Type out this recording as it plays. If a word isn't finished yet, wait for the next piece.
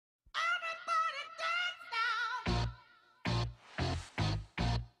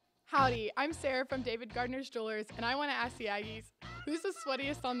Howdy, I'm Sarah from David Gardner's Jewelers, and I want to ask the Aggies, who's the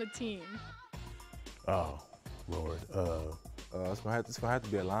sweatiest on the team? Oh, Lord. It's gonna have to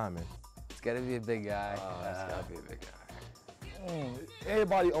be a lineman. It's gotta be a big guy. It's gotta be a big guy.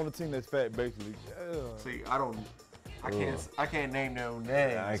 Everybody on the team that's fat, basically. See, I can't name no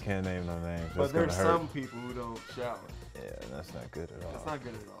names. I can't name no names. But there's some people who don't shower. Yeah, that's not good at all. That's not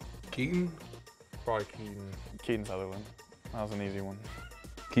good at all. Keaton? Probably Keaton. Keaton Sutherland. That was an easy one.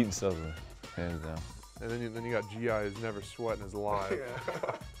 Keaton Sutherland, hands down. And then you got G.I. who's never sweat in his life.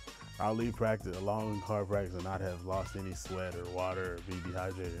 I'll leave practice, a long, hard practice, and not have lost any sweat or water or be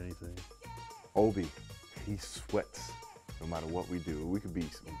dehydrated or anything. Obi, he sweats no matter what we do. We could be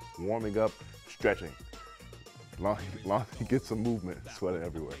warming up, stretching. Long as he gets some movement, sweating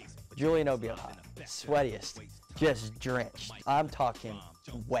everywhere. Julian Obioha, sweatiest, just drenched. I'm talking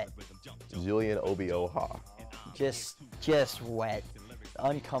wet. Julian Obioha. Just wet,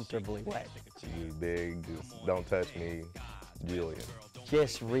 uncomfortably wet. He's big, just don't touch me, Julian.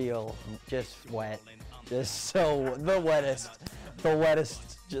 Just real, just wet, just so the wettest,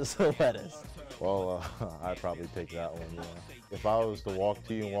 just the wettest. Well, I'd probably take that one, yeah. If I was to walk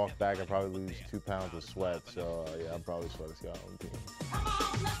to you and walk back, I'd probably lose 2 pounds of sweat. So, yeah, I'm probably sweatiest guy on the team.